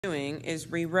doing is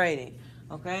rewriting,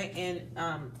 okay?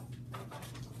 And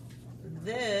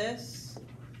this,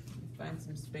 find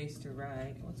some space to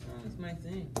write. What's wrong with my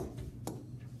thing?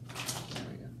 There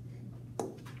we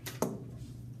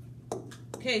go.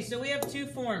 Okay, so we have two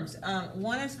forms.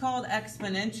 One is called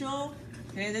exponential.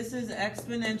 Okay, this is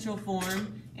exponential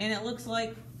form, and it looks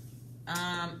like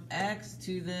x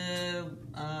to the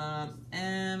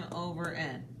m over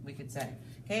n, we could say.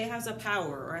 Okay, it has a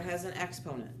power, or it has an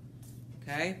exponent.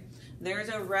 Okay, there's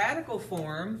a radical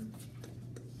form.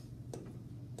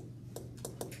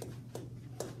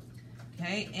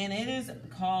 Okay, and it is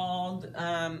called,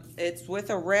 it's with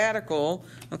a radical,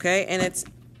 okay, and it's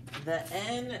the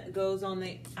n goes on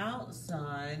the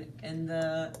outside and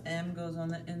the m goes on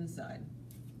the inside.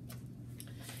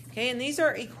 Okay, and these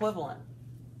are equivalent.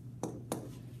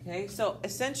 Okay, so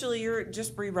essentially you're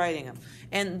just rewriting them.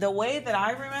 And the way that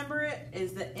I remember it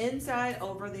is the inside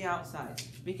over the outside,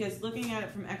 because looking at it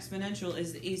from exponential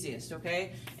is the easiest,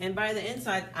 okay? And by the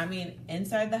inside, I mean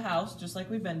inside the house, just like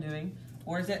we've been doing,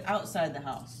 or is it outside the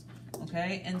house,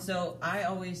 okay? And so I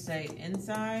always say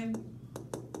inside,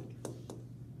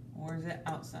 or is it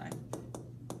outside,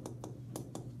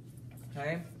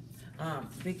 okay?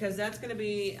 Because that's going to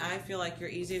be, I feel like, your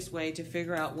easiest way to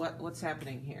figure out what's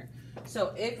happening here.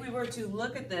 So if we were to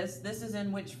look at this, this is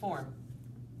in which form?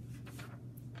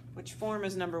 Which form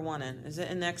is number one in? Is it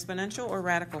in the exponential or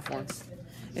radical form?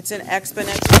 It's in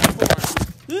exponential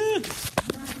form.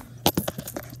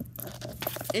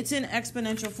 It's in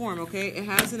exponential form, okay? It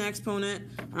has an exponent,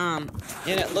 and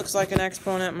it looks like an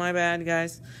exponent. My bad,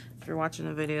 guys. If you're watching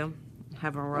a video,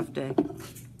 having a rough day.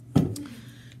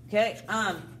 Okay,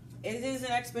 it is an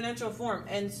exponential form,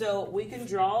 and so we can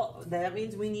draw, that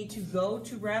means we need to go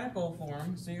to radical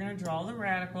form. So you're going to draw the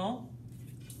radical.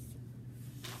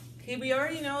 Okay, we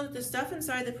already know that the stuff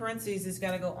inside the parentheses has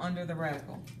got to go under the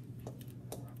radical.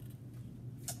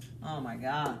 Oh my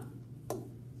God.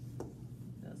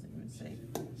 Doesn't even say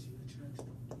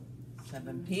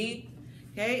 7p.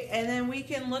 Okay, and then we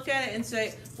can look at it and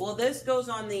say, well, this goes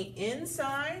on the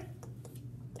inside,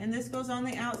 and this goes on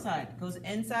the outside. It goes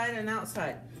inside and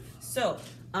outside. So,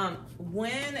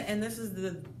 when, and this is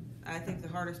the, I think the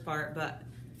hardest part, but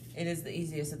it is the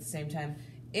easiest at the same time.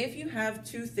 If you have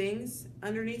two things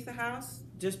underneath the house,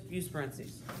 just use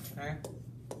parentheses, okay?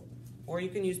 Or you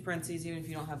can use parentheses even if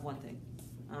you don't have one thing.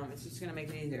 It's just gonna make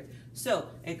it easier. So,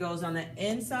 it goes on the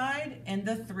inside, and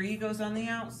the 3 goes on the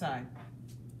outside.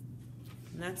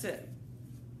 And that's it.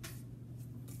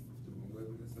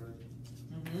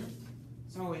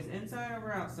 It's always inside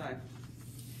over outside.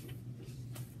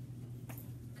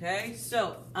 Okay,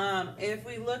 so if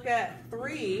we look at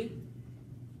 3,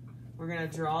 we're going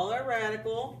to draw our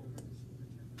radical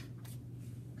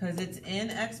because it's in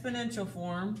exponential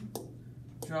form.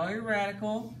 Draw your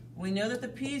radical. We know that the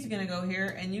p is going to go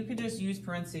here, and you can just use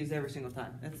parentheses every single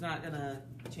time. That's not going to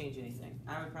change anything.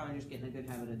 I would probably just get in a good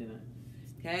habit of doing it.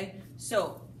 Okay,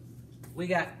 so we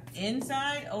got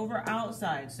inside over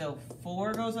outside. So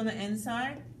 4 goes on the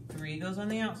inside, 3 goes on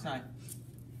the outside.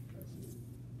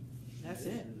 That's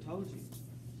it. Told you.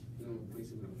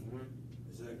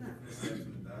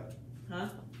 Huh?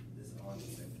 This is all the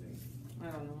same thing. I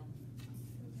don't know.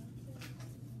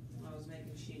 I was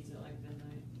making sheets at like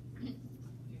midnight. You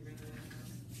bring that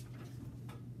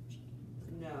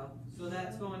up? No. So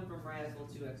that's going from radical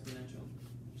to exponential.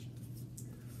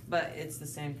 But it's the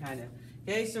same kind of.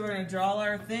 Okay, so we're going to draw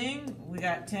our thing. We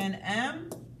got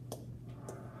 10m.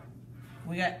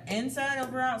 We got inside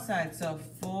over outside. So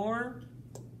 4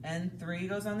 and 3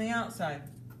 goes on the outside.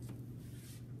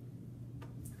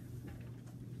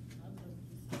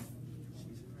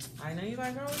 I know you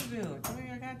guys always do.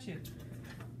 I got you.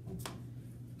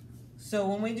 So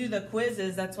when we do the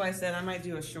quizzes, that's why I said I might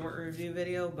do a short review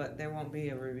video, but there won't be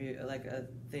a review, like a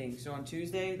thing. So on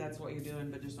Tuesday, that's what you're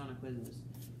doing, but just on a quizzes.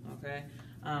 Okay?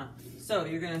 So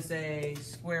you're going to say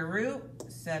square root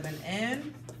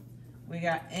 7n. We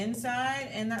got inside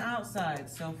and the outside.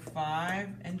 So 5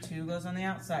 and 2 goes on the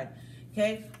outside.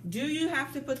 Okay? Do you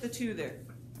have to put the 2 there?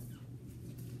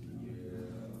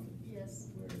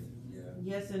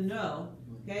 Yes and no.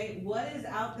 Okay, what is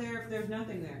out there if there's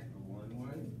nothing there?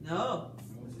 No.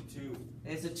 It's a 2.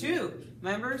 It's a 2.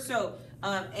 Remember? So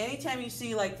anytime you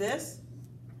see like this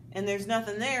and there's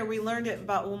nothing there, we learned it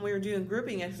about when we were doing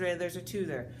grouping yesterday, there's a 2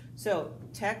 there. So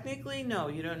technically, no,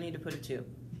 you don't need to put a 2.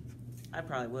 I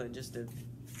probably would just to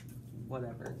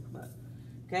whatever. But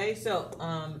okay, so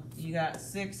you got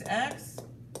 6x,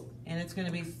 and it's going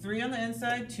to be 3 on the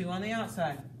inside, 2 on the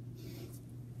outside.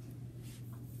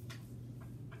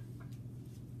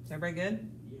 Is everybody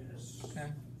good? Yes. Okay.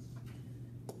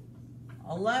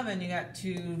 11, you got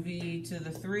 2v to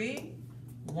the 3.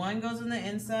 1 goes on the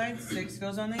inside, 6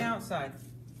 goes on the outside.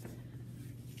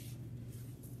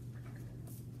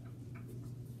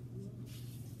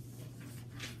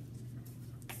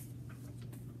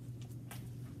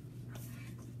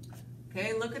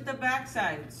 Okay, look at the back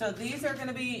side. So these are going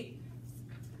to be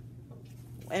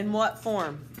in what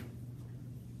form?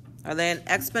 Are they in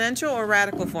exponential or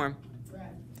radical form?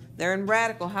 Radical. They're in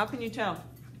radical. How can you tell?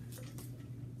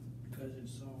 Because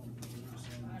it's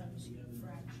items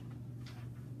fraction.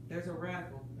 There's a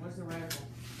radical. What's the radical?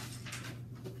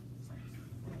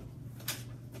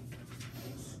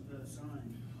 It's the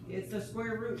sign. It's the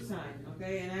square root sign,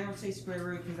 okay? And I don't say square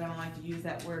root because I don't like to use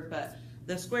that word, but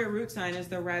the square root sign is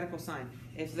the radical sign.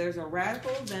 If there's a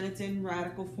radical, then it's in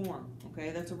radical form,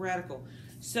 okay? That's a radical.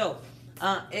 So,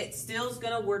 it still is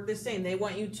going to work the same. They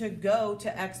want you to go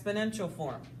to exponential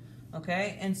form,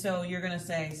 okay? And so you're going to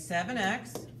say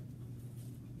 7x,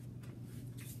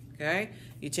 okay?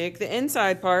 You take the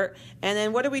inside part, and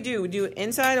then what do? We do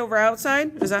inside over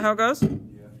outside? Is that how it goes? Yeah.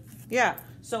 Yeah.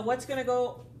 So what's going to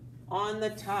go on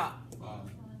the top? 5.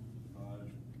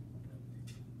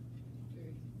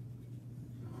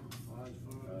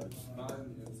 5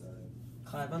 on the inside.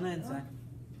 5 on the inside.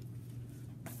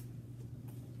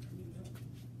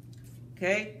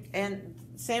 Okay, and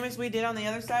same as we did on the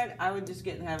other side, I would just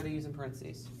get in the habit of using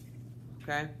parentheses.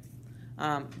 Okay,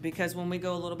 because when we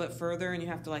go a little bit further and you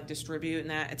have to like distribute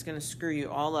and that, it's going to screw you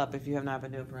all up if you have not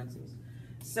been doing parentheses.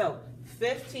 So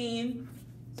 15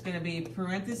 is going to be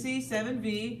parentheses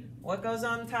 7v. What goes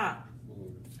on top?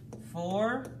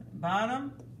 4.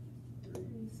 Bottom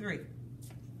 3.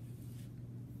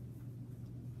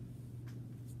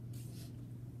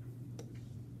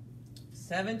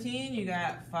 $17, you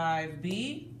got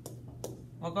 5b.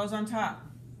 What goes on top?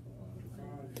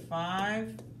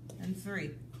 5 and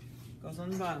 3. Goes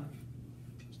on the bottom.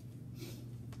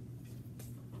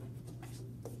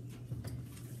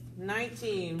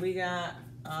 $19, we got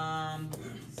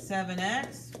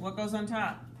 7x. What goes on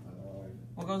top?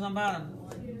 What goes on bottom?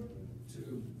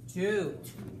 2.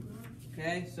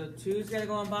 Okay, so 2's got to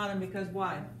go on bottom because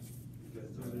why?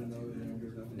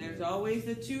 There's always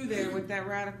the 2 there with that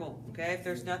radical. Okay, if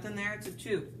there's nothing there, it's a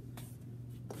 2.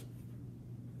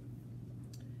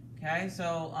 Okay,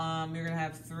 so you're going to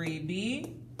have 3b,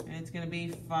 and it's going to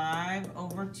be 5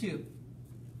 over 2.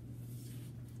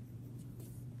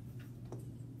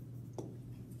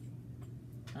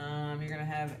 You're going to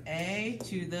have a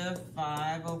to the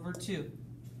 5 over 2.